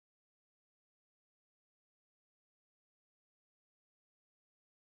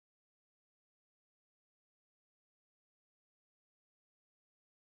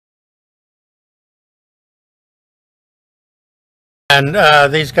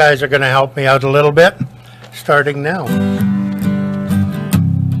And these guys are going to help me out a little bit, starting now.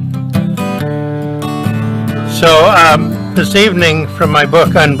 So this evening, from my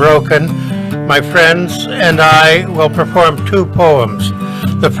book Unbroken, my friends and I will perform two poems.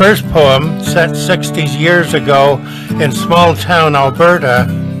 The first poem, set 60 years ago in small town Alberta,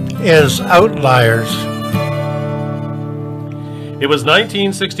 is Outliers. It was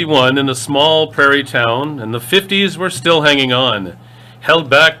 1961 in a small prairie town, and the 50s were still hanging on, held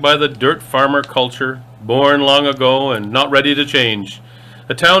back by the dirt farmer culture, born long ago and not ready to change.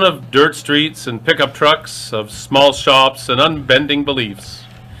 A town of dirt streets and pickup trucks, of small shops and unbending beliefs.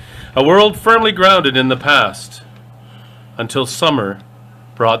 A world firmly grounded in the past, until summer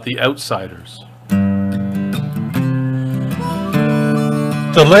brought the outsiders.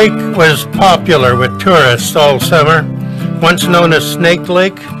 The lake was popular with tourists all summer. Once known as Snake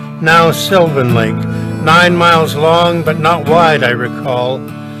Lake, now Sylvan Lake. 9 miles long, but not wide, I recall.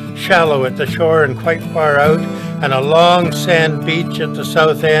 Shallow at the shore and quite far out, and a long sand beach at the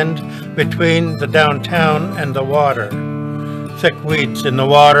south end between the downtown and the water. Thick weeds in the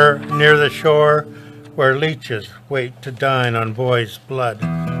water near the shore where leeches wait to dine on boys' blood.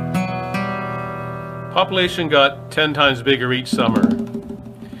 Population got 10 times bigger each summer.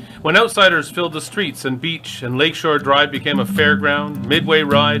 When outsiders filled the streets and beach and Lakeshore Drive became a fairground, midway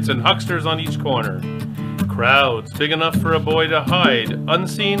rides and hucksters on each corner. Crowds big enough for a boy to hide,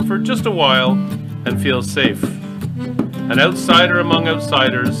 unseen for just a while, and feel safe. An outsider among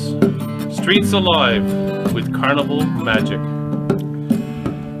outsiders, streets alive with carnival magic.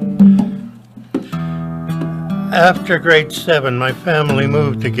 After grade 7, my family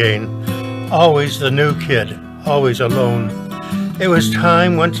moved again. Always the new kid, always alone. It was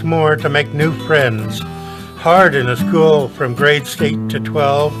time once more to make new friends. Hard in a school from grades 8 to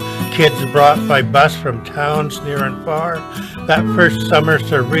 12, kids brought by bus from towns near and far. That first summer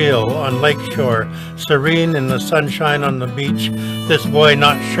surreal on Lakeshore, serene in the sunshine on the beach, this boy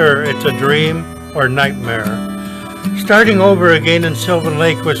not sure it's a dream or nightmare. Starting over again in Sylvan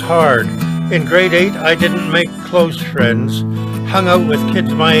Lake was hard. In grade 8, I didn't make close friends. Hung out with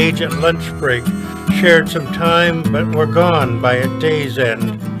kids my age at lunch break. Shared some time, but were gone by a day's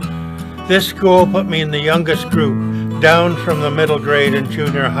end. This school put me in the youngest group, down from the middle grade and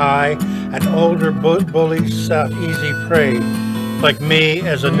junior high, and older bullies sought easy prey, like me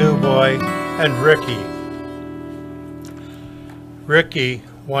as a new boy and Ricky. Ricky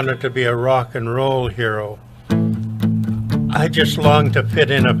wanted to be a rock and roll hero. I just longed to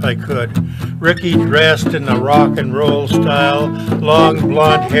fit in if I could. Ricky dressed in the rock and roll style, long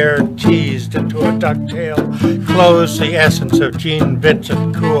blonde hair teased into a ducktail, clothes the essence of Gene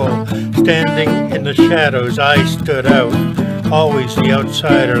Vincent cool. Standing in the shadows, I stood out, always the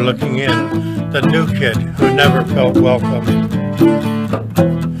outsider looking in, the new kid who never felt welcome.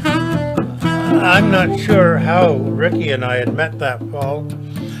 I'm not sure how Ricky and I had met that fall,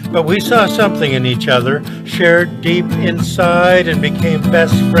 but we saw something in each other, shared deep inside, and became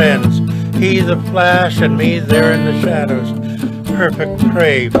best friends. He the flash and me there in the shadows. Perfect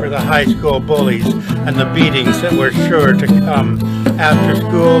prey for the high school bullies and the beatings that were sure to come after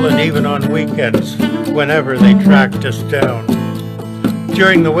school and even on weekends, whenever they tracked us down.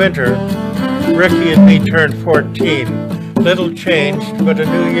 During the winter, Ricky and me turned 14. Little changed, but a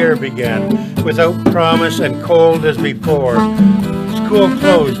new year began, without promise and cold as before. School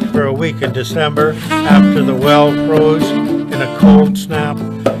closed for a week in December after the well froze in a cold snap.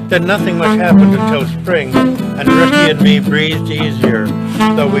 Then nothing much happened until spring, and Ricky and me breathed easier,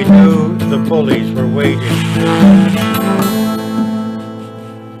 though we knew the bullies were waiting.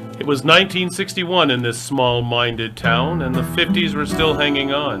 It was 1961 in this small-minded town, and the 50s were still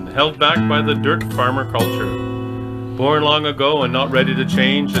hanging on, held back by the dirt farmer culture. Born long ago and not ready to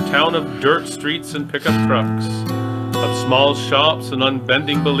change, a town of dirt streets and pickup trucks, of small shops and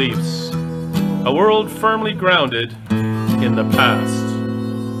unbending beliefs, a world firmly grounded in the past.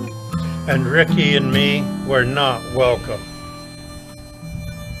 And Ricky and me were not welcome.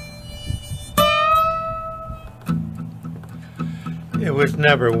 It was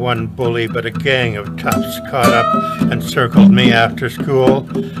never one bully, but a gang of toughs caught up and circled me after school.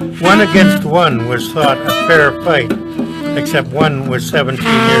 1 against 1 was thought a fair fight, except one was 17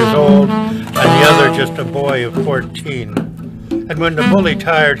 years old and the other just a boy of 14. And when the bully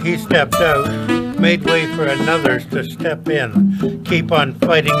tired, he stepped out, made way for others to step in, keep on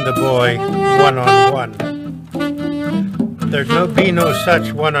fighting the boy one-on-one. There's be no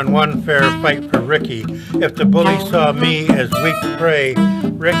such one-on-one fair fight for Ricky. If the bully saw me as weak prey,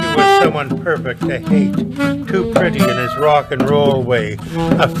 Ricky was someone perfect to hate. Too pretty in his rock and roll way.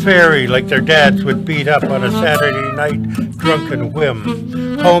 A fairy like their dads would beat up on a Saturday night drunken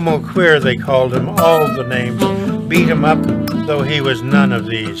whim. Homo queer they called him, all the names. Beat him up, though he was none of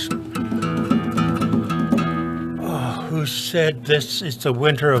these. Who said this is the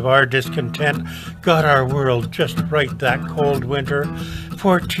winter of our discontent? Got our world just right that cold winter.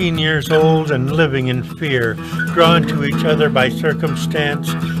 14 years old and living in fear, drawn to each other by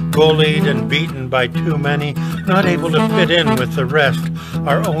circumstance, bullied and beaten by too many, not able to fit in with the rest,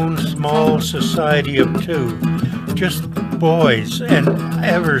 our own small society of two. Just boys and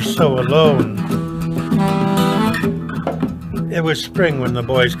ever so alone. It was spring when the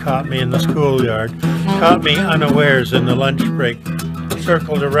boys caught me in the schoolyard, caught me unawares in the lunch break,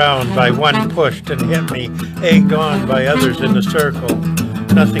 circled around by one pushed and hit me, egged on by others in the circle.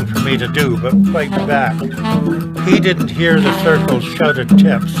 Nothing for me to do but fight back. He didn't hear the circle's shouted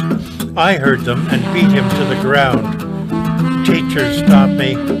tips. I heard them and beat him to the ground. Teachers stopped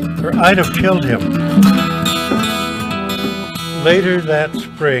me, or I'd have killed him. Later that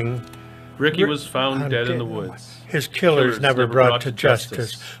spring, Ricky was found dead in the woods. His killers never brought to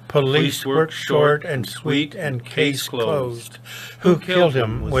justice. Police worked short and sweet and case closed. Who killed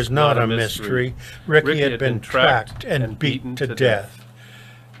him was not a mystery. Ricky had been tracked and beaten to death.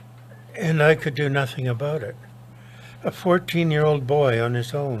 And I could do nothing about it. A 14-year-old boy on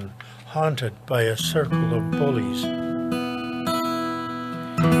his own, haunted by a circle of bullies.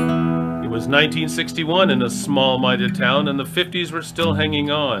 It was 1961 in a small-minded town, and the 50s were still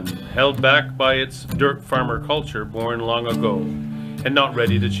hanging on, held back by its dirt farmer culture born long ago, and not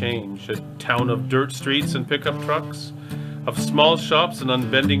ready to change. A town of dirt streets and pickup trucks, of small shops and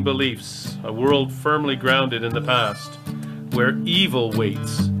unbending beliefs, a world firmly grounded in the past, where evil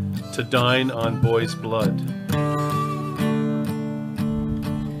waits to dine on boys' blood.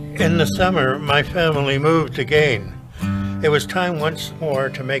 In the summer, my family moved again. It was time once more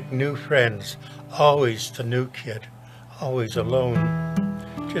to make new friends, always the new kid, always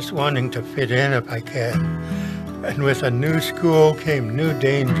alone, just wanting to fit in if I can. And with a new school came new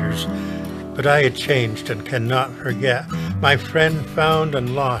dangers, but I had changed and cannot forget my friend found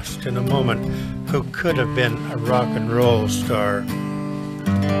and lost in a moment who could have been a rock and roll star.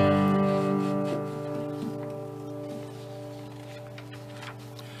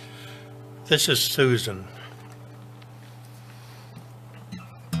 This is Susan.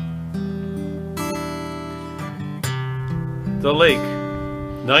 The Lake,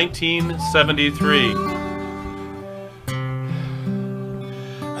 1973.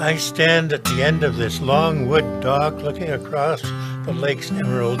 I stand at the end of this long wood dock looking across the lake's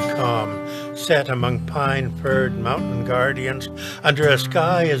emerald calm, set among pine-furred mountain guardians under a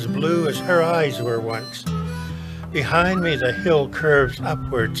sky as blue as her eyes were once. Behind me the hill curves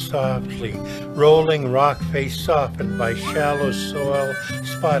upward softly, rolling rock face softened by shallow soil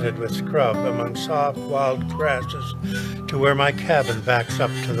spotted with scrub among soft wild grasses to where my cabin backs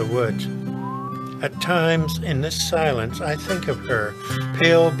up to the woods. At times in this silence I think of her,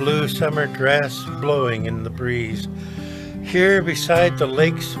 pale blue summer dress blowing in the breeze. Here beside the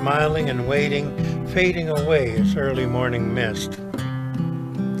lake smiling and waiting, fading away as early morning mist.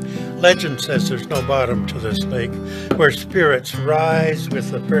 Legend says there's no bottom to this lake, where spirits rise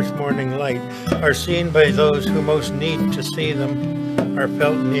with the first morning light, are seen by those who most need to see them, are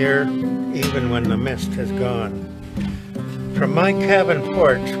felt near even when the mist has gone. From my cabin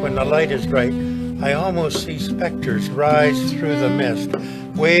porch, when the light is right, I almost see specters rise through the mist,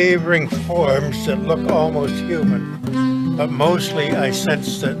 wavering forms that look almost human, but mostly I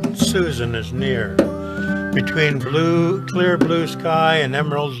sense that Susan is near. Between clear blue sky and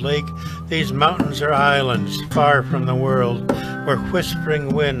emerald lake, these mountains are islands far from the world, where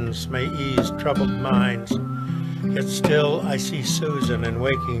whispering winds may ease troubled minds. Yet still I see Susan in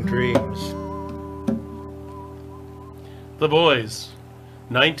waking dreams. The Boys,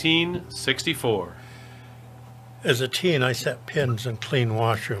 1964. As a teen, I set pins and clean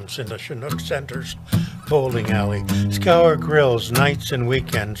washrooms in the Chinook Center's bowling alley, scour grills nights and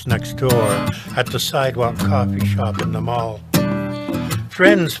weekends next door at the sidewalk coffee shop in the mall.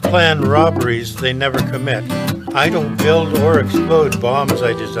 Friends plan robberies they never commit. I don't build or explode bombs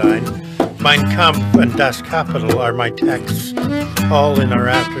I design. Mein Kampf and Das Kapital are my texts, all in our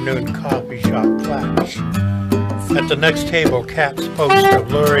afternoon coffee shop clash. At the next table, cats post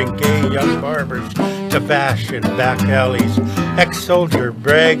of luring gay young barbers to bash in back alleys. Ex-soldier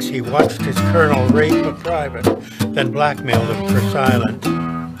brags he watched his colonel rape a private, then blackmailed him for silence.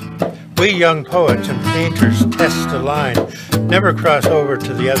 We young poets and painters test the line, never cross over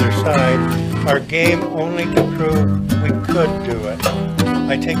to the other side. Our game only to prove we could do it.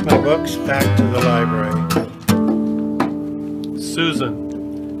 I take my books back to the library.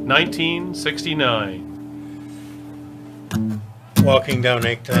 Susan, 1969. Walking down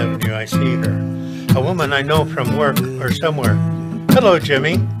 8th Avenue, I see her. A woman I know from work or somewhere. Hello,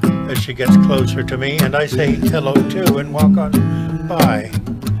 Jimmy, as she gets closer to me, and I say hello too and walk on by.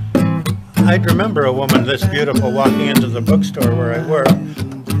 I'd remember a woman this beautiful walking into the bookstore where I work,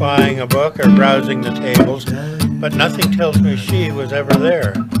 buying a book or browsing the tables, but nothing tells me she was ever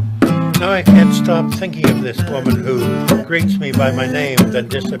there. Now I can't stop thinking of this woman who greets me by my name, then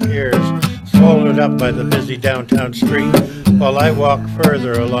disappears, swallowed up by the busy downtown street, while I walk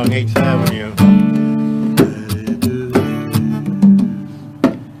further along 8th Avenue.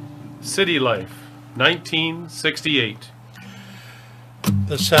 City Life, 1968.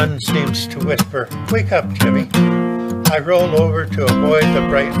 The sun seems to whisper, "Wake up, Jimmy." I roll over to avoid the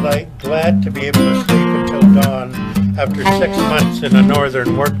bright light, glad to be able to sleep until dawn after 6 months in a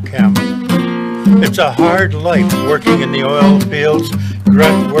northern work camp. It's a hard life working in the oil fields,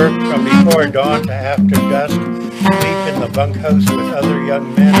 grunt work from before dawn to after dusk, sleep in the bunkhouse with other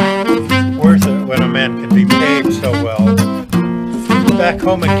young men. Worth it when a man can be paid so well. Back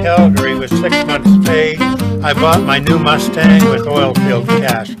home in Calgary with 6 months' pay, I bought my new Mustang with oil field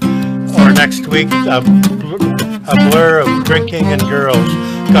cash. Or next week, a blur of drinking and girls.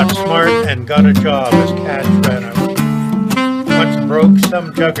 Got smart and got a job as cash ran out. Once broke,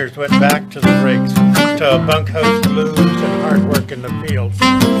 some juggers went back to the rigs, to bunkhouse blues and hard work in the fields.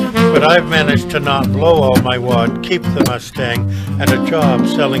 But I've managed to not blow all my wad, keep the Mustang, and a job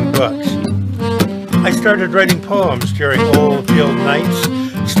selling books. I started writing poems during oil field nights,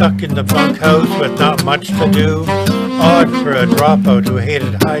 stuck in the bunkhouse with not much to do, odd for a dropout who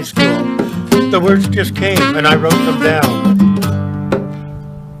hated high school. The words just came and I wrote them down.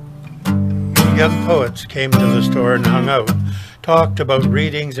 Young poets came to the store and hung out, talked about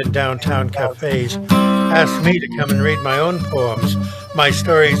readings in downtown cafes, asked me to come and read my own poems, my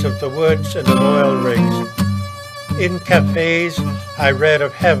stories of the woods and of oil rigs. In cafes, I read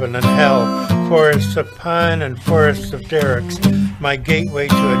of heaven and hell, forests of pine and forests of derricks, my gateway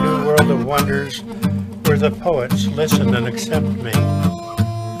to a new world of wonders where the poets listen and accept me.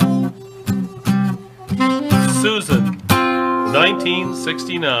 Susan,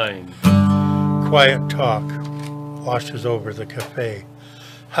 1969. Quiet talk washes over the cafe,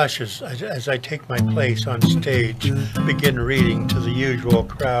 hushes as I take my place on stage, begin reading to the usual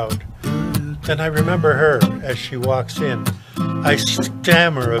crowd. Then I remember her as she walks in. I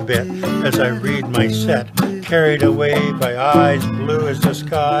stammer a bit as I read my set, carried away by eyes blue as the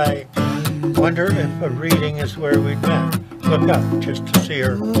sky. Wonder if a reading is where we'd met. Look up just to see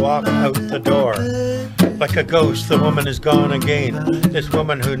her walk out the door. Like a ghost, the woman is gone again. This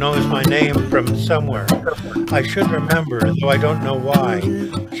woman who knows my name from somewhere. I should remember, though I don't know why.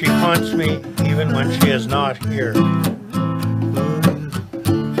 She haunts me even when she is not here.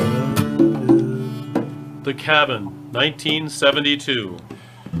 The Cabin, 1972.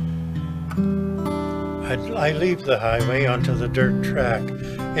 I leave the highway onto the dirt track,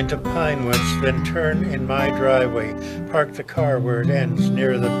 into pine woods, then turn in my driveway, park the car where it ends,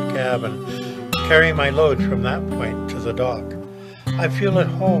 near the cabin, carry my load from that point to the dock. I feel at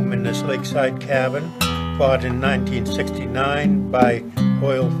home in this lakeside cabin, bought in 1969 by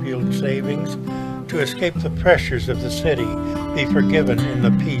oil field savings, to escape the pressures of the city, be forgiven in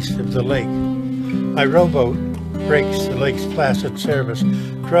the peace of the lake. My rowboat breaks the lake's placid surface,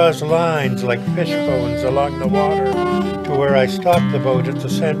 draws lines like fish bones along the water to where I stop the boat at the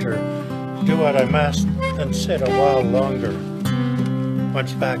center, do what I must, then sit a while longer.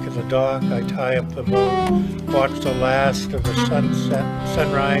 Once back at the dock, I tie up the boat, watch the last of the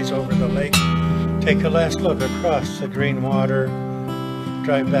sunrise over the lake, take a last look across the green water,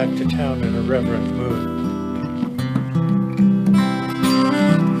 drive back to town in a reverent mood.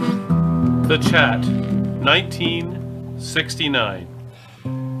 The Chat, 1969.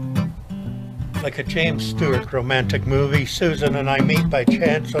 Like a James Stewart romantic movie, Susan and I meet by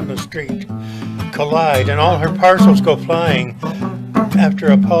chance on the street, collide, and all her parcels go flying. After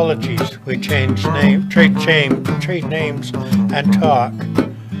apologies, we trade names, and talk.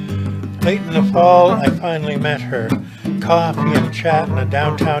 Late in the fall, I finally met her. Coffee and chat in a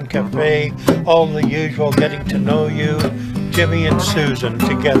downtown cafe, all the usual getting to know you, Jimmy and Susan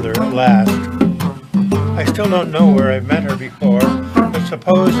together at last. I still don't know where I've met her before, but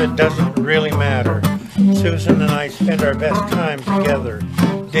suppose it doesn't really matter. Susan and I spend our best time together,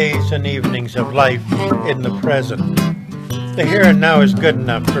 days and evenings of life in the present. The here and now is good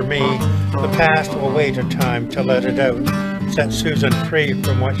enough for me. The past will wait a time to let it out. Set Susan free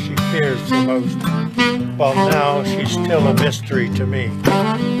from what she fears the most. While now she's still a mystery to me.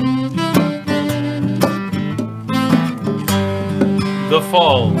 The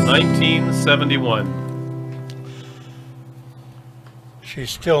Fall, 1971.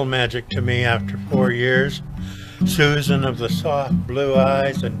 She's still magic to me after 4 years. Susan of the soft blue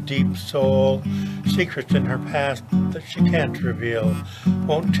eyes and deep soul, secrets in her past that she can't reveal,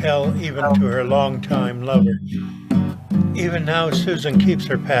 won't tell even to her longtime lover. Even now Susan keeps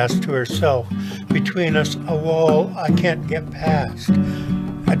her past to herself, between us a wall I can't get past.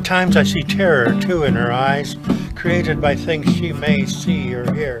 At times I see terror too in her eyes, created by things she may see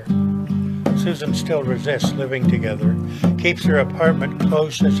or hear. Susan still resists living together, keeps her apartment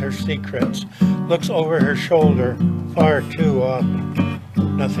close as her secrets, looks over her shoulder far too often.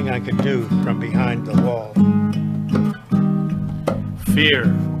 Nothing I could do from behind the wall. Fear,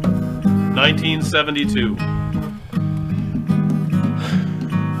 1972.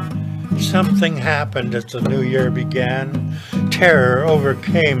 Something happened as the new year began. Terror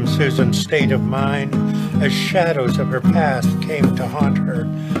overcame Susan's state of mind as shadows of her past came to haunt her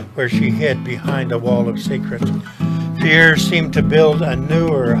where she hid behind a wall of secrets. Fear seemed to build a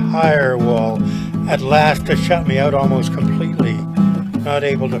newer, higher wall, at last to shut me out almost completely. Not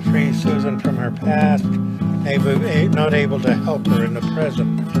able to free Susan from her past, not able to help her in the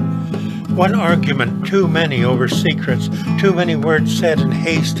present. One argument, too many over secrets, too many words said in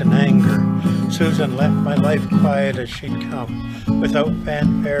haste and anger. Susan left my life quiet as she'd come, without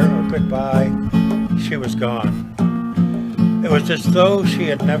fanfare or goodbye. She was gone. It was as though she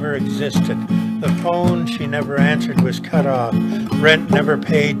had never existed. The phone she never answered was cut off. Rent never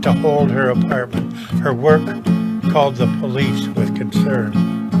paid to hold her apartment. Her work called the police with concern.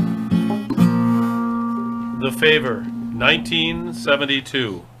 The Favor,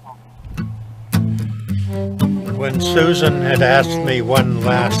 1972. When Susan had asked me one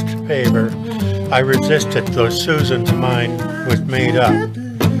last favor, I resisted, though Susan's mind was made up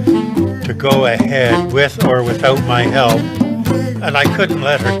to go ahead with or without my help, and I couldn't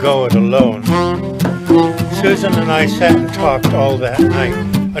let her go it alone. Susan and I sat and talked all that night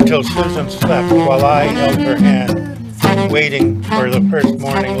until Susan slept while I held her hand, waiting for the first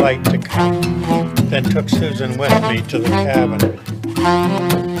morning light to come, then took Susan with me to the cabin.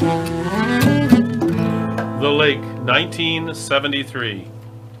 The Lake, 1973.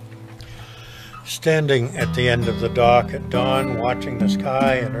 Standing at the end of the dock at dawn, watching the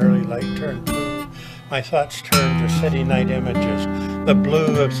sky and early light turn blue, my thoughts turn to city night images, the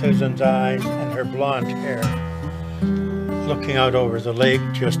blue of Susan's eyes and her blonde hair. Looking out over the lake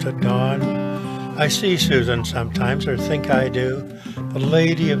just at dawn, I see Susan sometimes, or think I do, the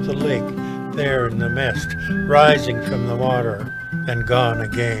lady of the lake, there in the mist, rising from the water, then gone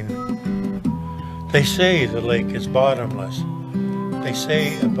again. They say the lake is bottomless. They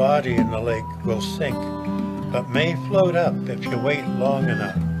say a body in the lake will sink, but may float up if you wait long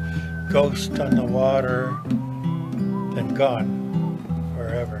enough. Ghost on the water, then gone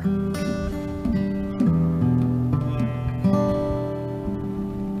forever.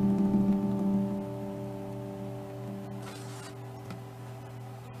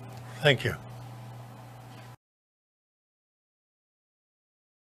 Thank you.